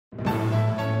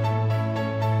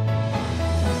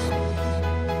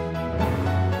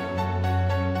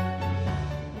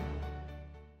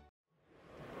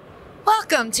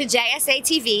Welcome to JSA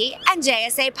TV and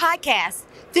JSA Podcast,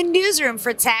 the newsroom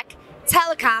for tech,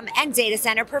 telecom, and data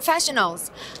center professionals.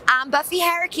 I'm Buffy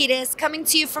Harakitis, coming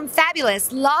to you from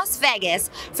fabulous Las Vegas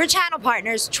for Channel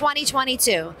Partners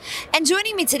 2022. And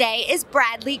joining me today is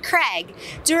Bradley Craig,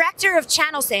 Director of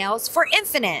Channel Sales for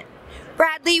NFINIT.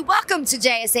 Bradley, welcome to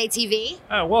JSA TV.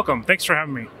 Welcome. Thanks for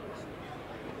having me.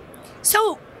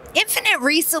 So, NFINIT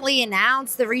recently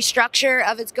announced the restructure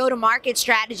of its go-to-market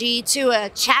strategy to a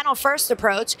channel-first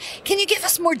approach. Can you give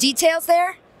us more details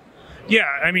there? Yeah,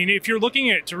 I mean, if you're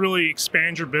looking to really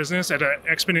expand your business at an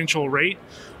exponential rate,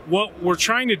 what we're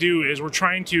trying to do is we're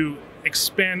trying to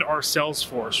expand our sales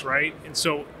force, right? And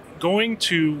so going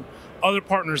to other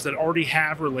partners that already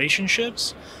have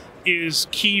relationships is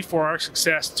key for our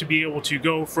success to be able to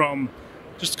go from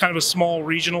just kind of a small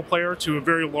regional player to a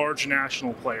very large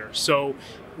national player. So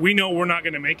we know we're not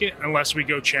going to make it unless we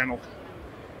go channel.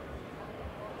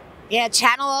 Yeah,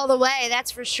 channel all the way, that's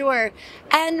for sure.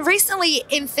 And recently,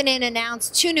 NFINIT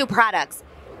announced two new products,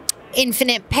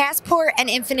 NFINIT Passport and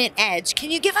NFINIT Edge.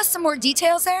 Can you give us some more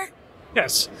details there?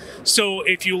 Yes. So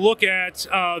if you look at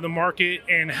the market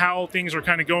and how things are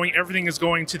kind of going, everything is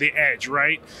going to the edge,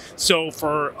 right? So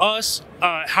for us,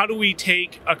 how do we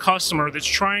take a customer that's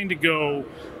trying to go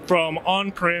from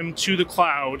on-prem to the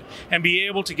cloud and be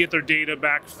able to get their data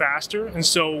back faster? And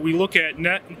so we look at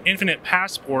NFINIT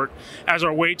Passport as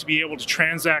our way to be able to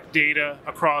transact data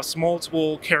across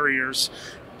multiple carriers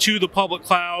to the public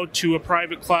cloud, to a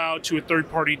private cloud, to a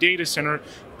third-party data center,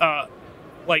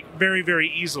 like very, very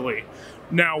easily.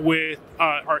 Now with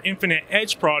our NFINIT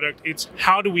Edge product, it's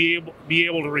how do we be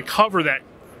able to recover that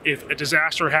if a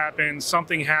disaster happens,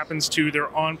 something happens to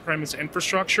their on-premise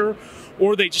infrastructure,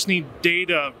 or they just need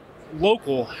data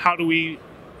local, how do we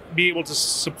be able to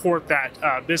support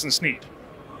that business need?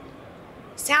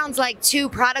 Sounds like two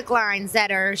product lines that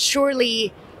are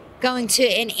surely going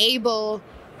to enable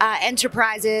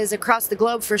enterprises across the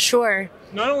globe for sure.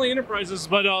 Not only enterprises,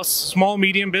 but small,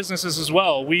 medium businesses as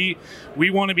well. We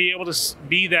want to be able to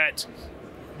be that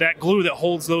glue that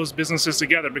holds those businesses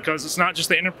together, because it's not just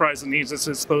the enterprise that needs it,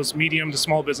 it's those medium to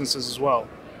small businesses as well.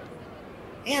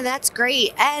 Yeah, that's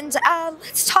great. And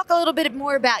let's talk a little bit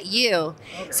more about you.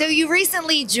 Okay. So you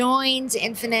recently joined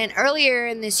NFINIT earlier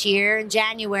in this year, in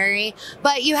January,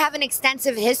 but you have an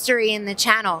extensive history in the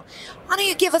channel. Why don't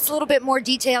you give us a little bit more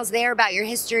details there about your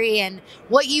history and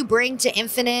what you bring to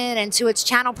NFINIT and to its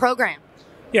channel program?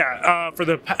 Yeah, for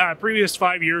the previous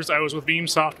 5 years, I was with Veeam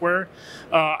Software.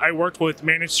 I worked with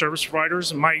managed service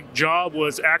providers. My job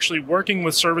was actually working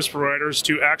with service providers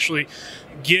to actually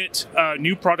get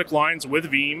new product lines with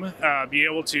Veeam, be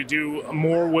able to do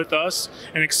more with us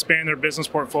and expand their business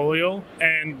portfolio.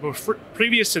 And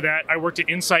previous to that, I worked at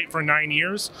Insight for 9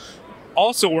 years,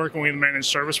 also working with managed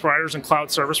service providers and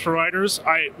cloud service providers,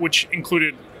 which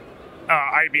included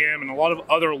IBM and a lot of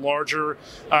other larger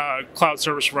cloud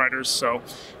service providers. So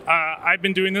I've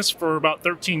been doing this for about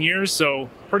 13 years, so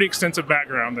pretty extensive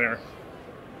background there.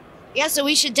 Yeah, so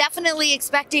we should definitely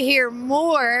expect to hear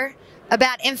more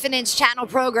about NFINIT's channel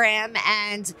program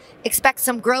and expect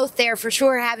some growth there for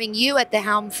sure, having you at the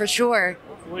helm for sure.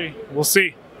 Hopefully. We'll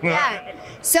see. Yeah.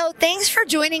 So thanks for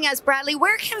joining us, Bradley.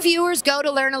 Where can viewers go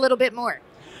to learn a little bit more?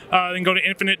 Then go to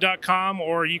NFINIT.com,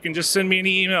 or you can just send me an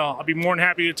email. I'll be more than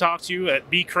happy to talk to you at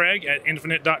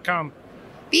bcraig@NFINIT.com.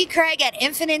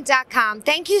 bcraig@NFINIT.com.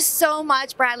 Thank you so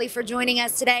much, Bradley, for joining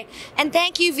us today. And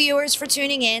thank you, viewers, for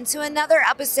tuning in to another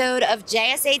episode of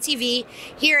JSA TV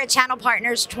here at Channel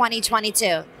Partners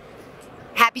 2022.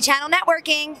 Happy channel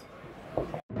networking.